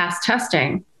have passed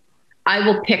testing? I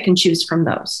will pick and choose from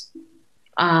those.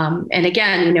 And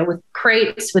again, with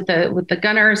crates, with the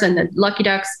Gunners and the Lucky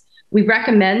Ducks, we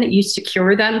recommend that you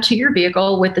secure them to your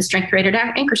vehicle with the strength rated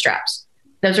anchor straps.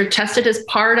 Those are tested as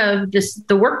part of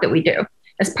the work that we do,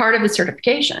 as part of the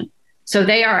certification. So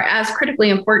they are as critically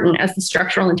important as the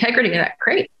structural integrity of that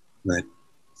crate. Right.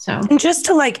 So, and just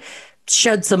to like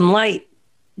shed some light,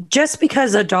 just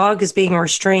because a dog is being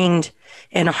restrained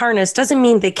in a harness doesn't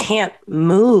mean they can't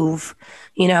move.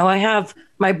 You know, I have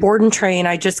my board and train.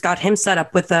 I just got him set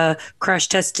up with a crash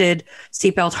tested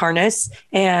seatbelt harness,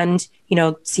 and, you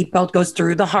know, seatbelt goes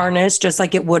through the harness just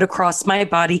like it would across my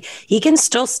body. He can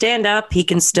still stand up. He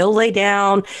can still lay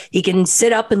down. He can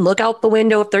sit up and look out the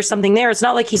window if there's something there. It's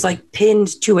not like he's like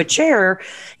pinned to a chair,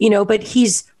 you know, but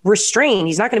he's restrained.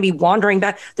 He's not going to be wandering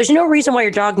back. There's no reason why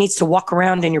your dog needs to walk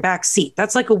around in your back seat.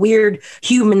 That's like a weird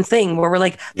human thing where we're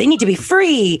like, they need to be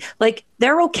free. Like,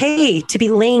 they're okay to be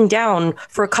laying down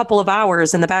for a couple of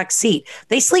hours in the back seat.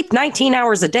 They sleep 19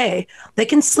 hours a day. They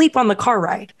can sleep on the car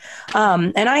ride.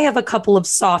 And I have a couple of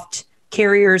soft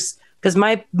carriers because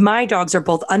my dogs are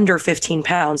both under 15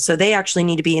 pounds. So they actually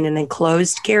need to be in an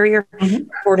enclosed carrier,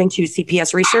 according to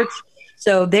CPS research.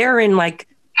 So they're in like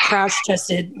crash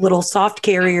tested little soft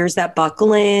carriers that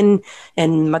buckle in,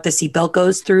 and the seatbelt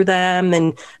goes through them,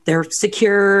 and they're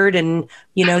secured. And,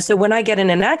 you know, so when I get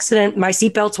in an accident, my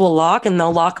seatbelts will lock, and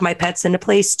they'll lock my pets into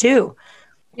place too.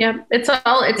 Yeah, it's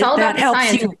all about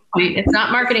science. It's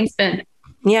not marketing spin.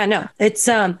 Yeah, no, it's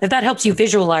if that helps you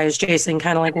visualize, Jason,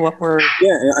 kind of like what we're.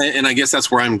 Yeah, and I guess that's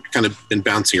where I'm kind of been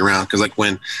bouncing around, because like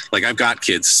when like I've got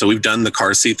kids, so we've done the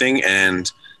car seat thing,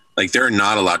 and like they're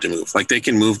not allowed to move. Like they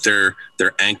can move their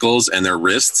ankles and their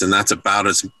wrists, and that's about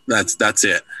as that's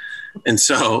it. And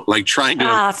so like trying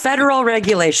to federal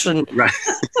regulation, right?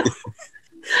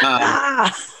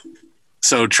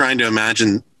 So trying to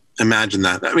imagine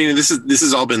that. I mean, this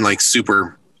has all been like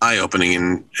super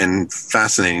eye-opening and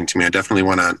fascinating to me. I definitely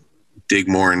want to dig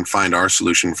more and find our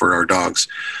solution for our dogs.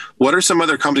 What are some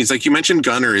other companies? Like you mentioned,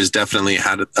 Gunner is definitely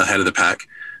ahead of the pack.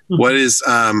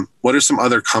 Mm-hmm. What are some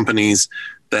other companies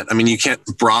that, I mean, you can't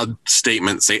broad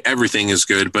statement say everything is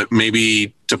good, but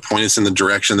maybe to point us in the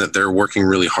direction that they're working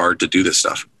really hard to do this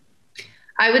stuff?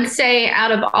 I would say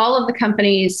out of all of the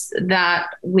companies that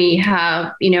we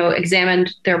have, you know,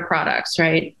 examined their products,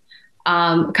 right?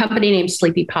 A company named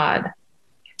SleepyPod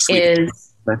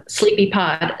is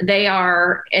SleepyPod. They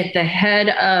are at the head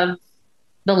of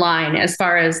the line as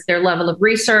far as their level of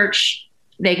research.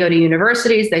 They go to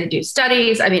universities, they do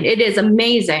studies. I mean, it is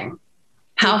amazing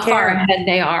how far ahead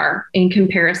they are in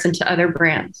comparison to other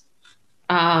brands.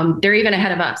 They're even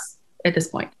ahead of us at this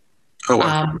point. Oh,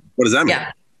 wow. What does that mean?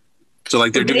 Yeah. So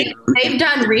like they've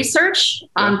done research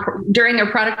during their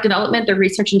product development, their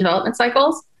research and development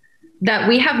cycles that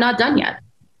we have not done yet.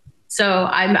 So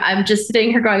I'm just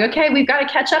sitting here going, okay, we've got to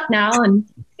catch up now. And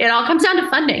it all comes down to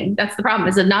funding. That's the problem.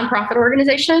 As a nonprofit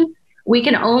organization, we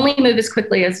can only move as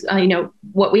quickly as, you know,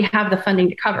 what we have the funding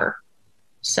to cover.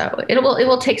 So it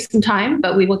will take some time,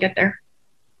 but we will get there.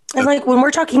 And like when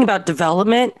we're talking about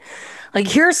development, like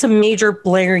here are some major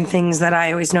blaring things that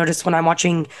I always notice when I'm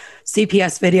watching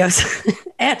CPS videos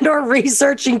and or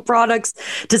researching products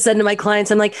to send to my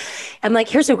clients. I'm like,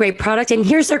 here's a great product and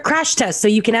here's their crash test. So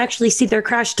you can actually see their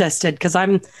crash tested, because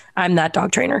I'm that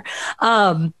dog trainer.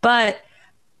 But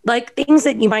like things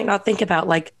that you might not think about,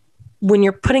 like when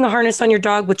you're putting a harness on your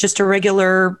dog with just a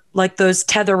regular, like those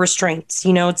tether restraints,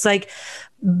 you know, it's like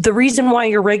the reason why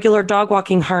your regular dog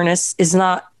walking harness is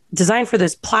not designed for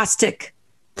this plastic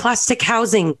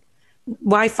housing.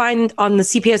 Why I find on the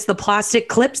CPS, the plastic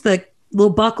clips, the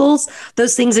little buckles,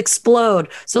 those things explode.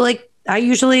 So like I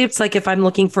usually, it's like if I'm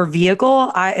looking for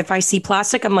vehicle, if I see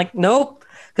plastic, I'm like, nope,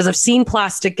 because I've seen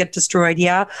plastic get destroyed.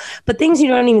 Yeah. But things you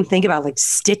don't even think about, like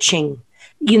stitching,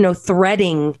 you know,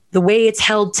 threading, the way it's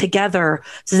held together.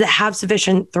 Does it have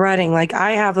sufficient threading? Like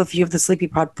I have a few of the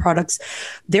SleepyPod products.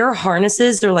 Their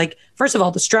harnesses, they're like, first of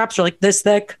all, the straps are like this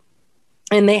thick.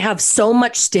 And they have so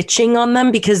much stitching on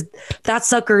them because that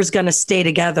sucker is going to stay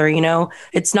together. You know,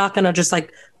 it's not going to just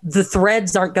like the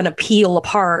threads aren't going to peel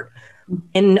apart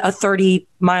in a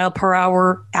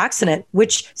 30-mile-per-hour accident,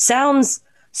 which sounds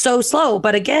so slow.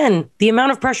 But again, the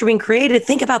amount of pressure being created,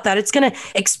 think about that. It's going to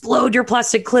explode your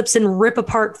plastic clips and rip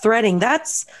apart threading.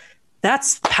 That's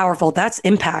powerful. That's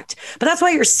impact. But that's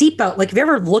why your seatbelt, like if you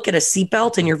ever look at a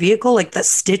seatbelt in your vehicle, like the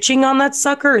stitching on that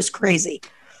sucker is crazy.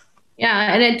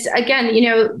 Yeah. And it's, again, you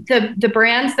know, the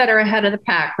brands that are ahead of the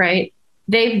pack, right?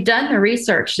 They've done the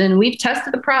research and we've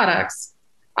tested the products.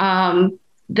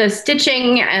 The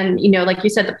stitching and, you know, like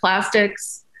you said, the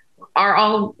plastics are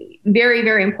all very,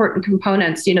 very important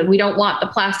components. You know, we don't want the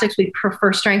plastics. We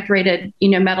prefer strength rated, you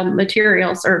know, metal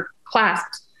materials or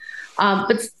clasps.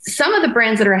 But some of the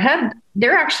brands that are ahead,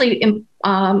 they're actually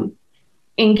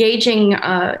engaging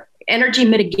energy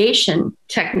mitigation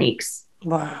techniques.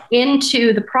 Wow.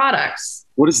 Into the products.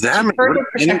 What does that mean? Further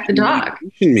protect the dog.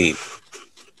 Mean?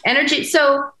 Energy.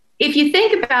 So if you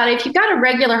think about it, if you've got a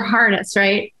regular harness,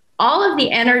 right, all of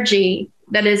the energy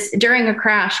that is during a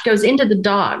crash goes into the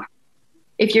dog.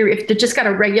 If they just got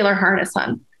a regular harness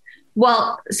on.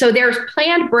 Well, so there's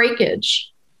planned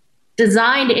breakage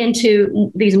designed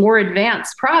into these more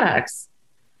advanced products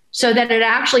so that it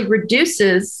actually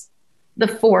reduces the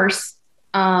force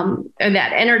or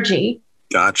that energy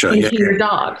into your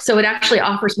dog. So it actually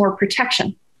offers more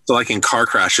protection. So like in car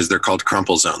crashes, they're called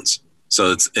crumple zones.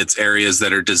 So it's areas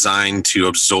that are designed to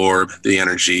absorb the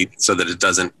energy so that it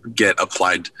doesn't get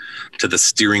applied to the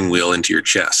steering wheel into your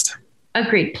chest.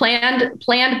 Agreed.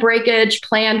 Planned breakage,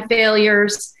 planned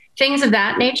failures, things of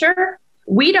that nature.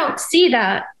 We don't see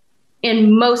that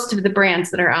in most of the brands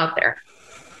that are out there,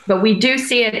 but we do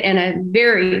see it in a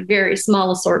very, very small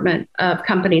assortment of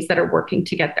companies that are working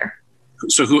to get there.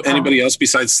 So anybody else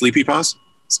besides Sleepy Pods?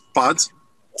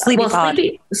 Sleepy Pod.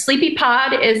 Sleepy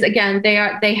Pod is, again,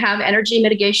 they have energy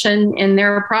mitigation in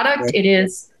their product. It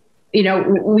is,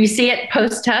 we see it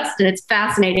post-test, and it's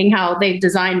fascinating how they've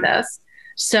designed this.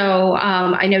 So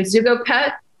I know Zugo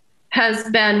Pet has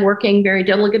been working very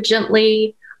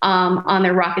diligently on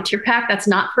their Rocketeer pack. That's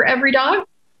not for every dog.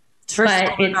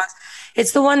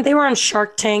 It's the one, they were on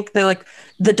Shark Tank. They're like,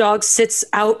 the dog sits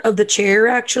out of the chair,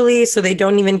 actually, so they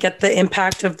don't even get the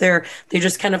impact of they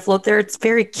just kind of float there. It's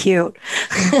very cute.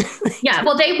 Yeah,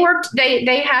 well, they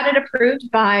had it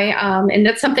approved by, and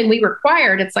that's something we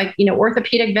required. It's like,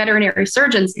 orthopedic veterinary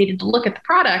surgeons needed to look at the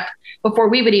product before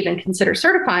we would even consider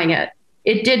certifying it.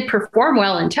 It did perform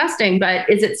well in testing, but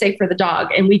is it safe for the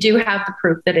dog? And we do have the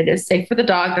proof that it is safe for the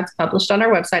dog. That's published on our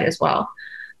website as well.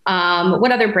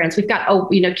 What other brands? We've got,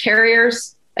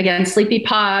 carriers, again, Sleepy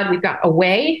Pod. We've got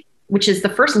Away, which is the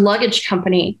first luggage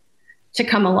company to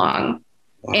come along.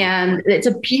 Wow. And it's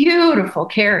a beautiful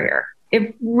carrier.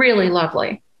 It's really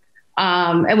lovely.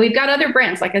 And we've got other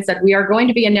brands. Like I said, we are going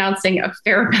to be announcing a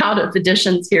fair amount of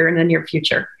additions here in the near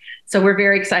future. So we're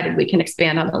very excited we can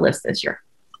expand on the list this year.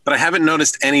 But I haven't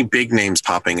noticed any big names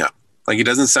popping up. Like, it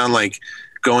doesn't sound like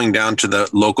going down to the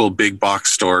local big box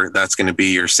store, that's going to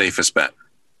be your safest bet.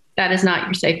 That is not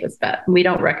your safest bet. We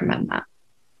don't recommend that.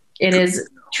 It is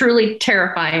truly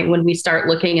terrifying when we start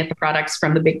looking at the products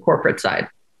from the big corporate side.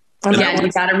 Again,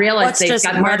 you've got to realize they've just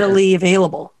got readily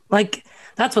available. Like,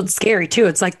 that's what's scary too.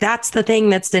 It's like, that's the thing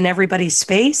that's in everybody's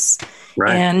face.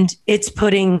 Right. And it's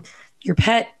putting your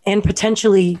pet and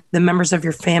potentially the members of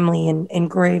your family in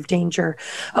grave danger.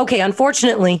 Okay,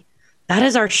 unfortunately, that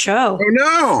is our show. Oh,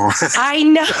 no. I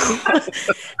know.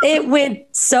 It went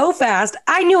so fast.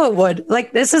 I knew it would.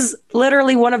 Like, this is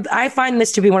literally I find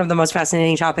this to be one of the most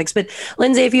fascinating topics. But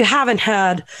Lindsay, if you haven't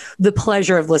had the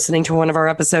pleasure of listening to one of our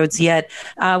episodes yet,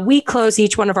 we close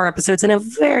each one of our episodes in a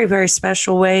very, very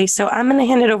special way. So I'm going to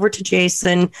hand it over to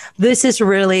Jason. This is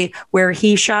really where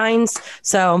he shines.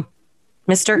 So,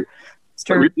 Mr.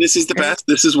 This is the best.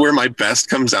 This is where my best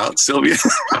comes out, Sylvia.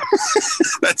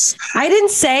 I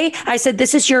didn't say. I said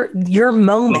this is your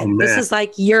moment. Oh, this is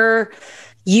like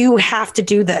you have to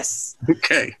do this.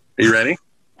 Okay, are you ready?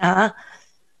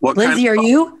 Lindsay, are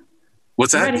you?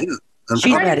 What's that? Ready?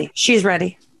 She's ready. She's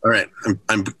ready. All right,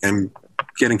 I'm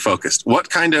getting focused. What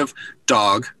kind of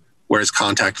dog wears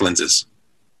contact lenses?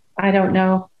 I don't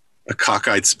know. A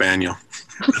cockeyed spaniel.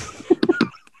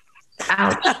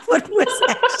 Ouch. What was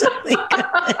actually good.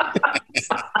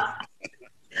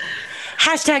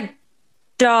 Hashtag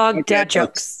dog dad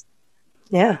jokes.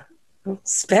 Yeah.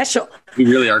 Special. We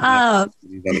really are going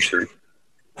to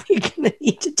We're going to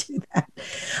need to do that.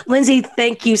 Lindsay,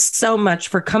 thank you so much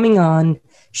for coming on,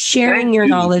 sharing your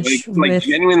knowledge.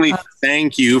 Genuinely,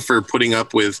 thank you for putting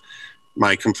up with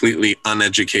my completely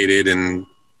uneducated and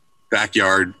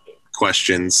backyard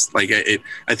questions. I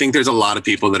think there's a lot of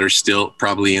people that are still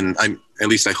probably at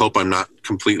least I hope I'm not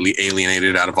completely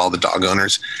alienated out of all the dog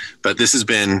owners, but this has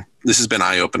been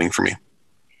eye-opening for me.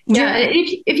 Yeah.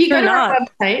 If you go to our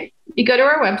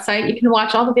website, you can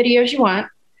watch all the videos you want.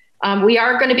 We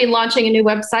are going to be launching a new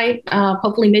website,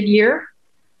 hopefully mid-year.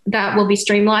 That will be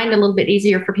streamlined, a little bit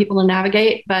easier for people to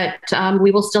navigate, but we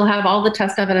will still have all the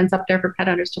test evidence up there for pet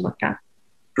owners to look at.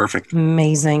 Perfect.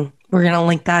 Amazing. We're going to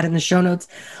link that in the show notes.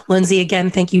 Lindsay, again,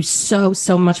 thank you so,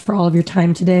 so much for all of your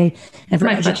time today and for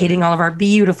educating all of our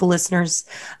beautiful listeners.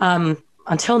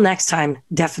 Until next time,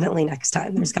 definitely next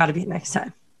time. There's got to be a next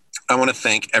time. I want to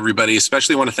thank everybody,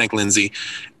 especially want to thank Lindsay.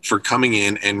 for coming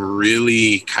in and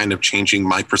really kind of changing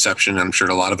my perception, and I'm sure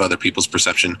a lot of other people's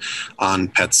perception on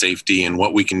pet safety and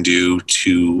what we can do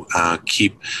to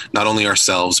keep not only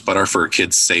ourselves, but our fur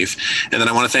kids safe. And then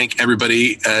I want to thank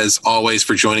everybody, as always,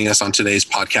 for joining us on today's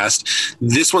podcast.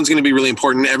 This one's going to be really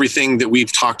important. Everything that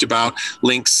we've talked about,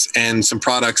 links and some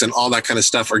products and all that kind of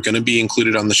stuff, are going to be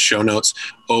included on the show notes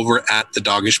over at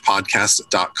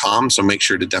thedogishpodcast.com. So make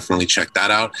sure to definitely check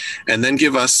that out. And then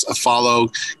give us a follow,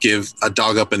 give A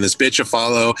Dog Up in This Bitch a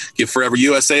follow, give Forever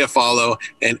USA a follow,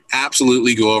 and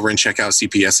absolutely go over and check out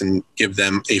CPS and give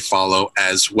them a follow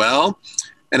as well.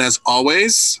 And as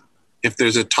always, if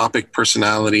there's a topic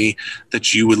personality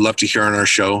that you would love to hear on our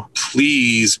show,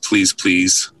 please, please,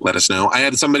 please let us know. I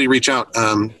had somebody reach out,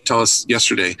 tell us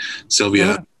yesterday,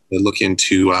 Sylvia, look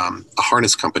into a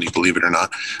harness company, believe it or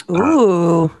not.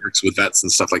 Ooh. Works with vets and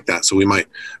stuff like that. So we might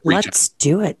Let's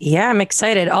do it. Yeah, I'm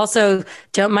excited. Also,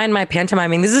 don't mind my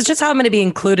pantomiming. This is just how I'm going to be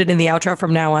included in the outro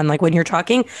from now on. Like when you're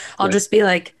talking, I'll just be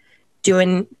like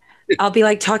I'll be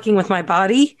like talking with my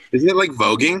body. Isn't it like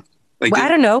voguing? Like, I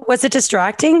don't know. Was it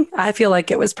distracting? I feel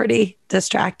like it was pretty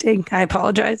distracting. I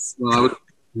apologize. Well, I would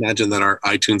imagine that our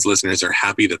iTunes listeners are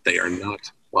happy that they are not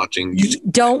watching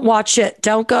YouTube. Don't watch it.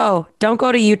 Don't go to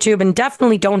YouTube, and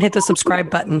definitely don't hit the subscribe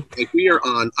button. Like, we are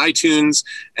on iTunes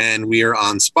and we are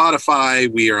on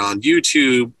Spotify. We are on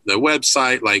YouTube, the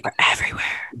website, like we're everywhere.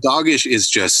 Doggish is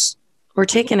just, we're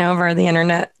taking over the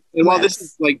internet. And while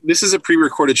this is a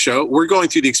pre-recorded show, we're going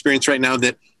through the experience right now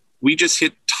that we just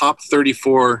hit top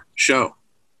 34 show.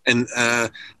 And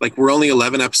we're only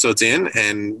 11 episodes in,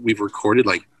 and we've recorded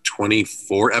like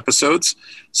 24 episodes.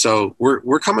 So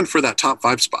we're coming for that top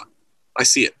 5 spot. I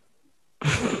see it.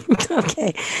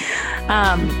 Okay.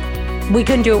 We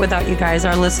couldn't do it without you guys,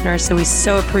 our listeners. So we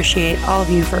so appreciate all of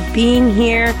you for being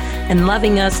here and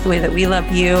loving us the way that we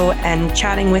love you, and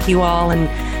chatting with you all, and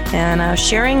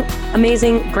sharing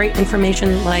amazing, great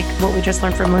information like what we just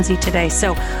learned from Lindsay today.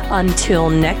 So until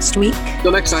next week.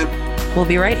 Till next time. We'll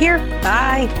be right here.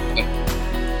 Bye.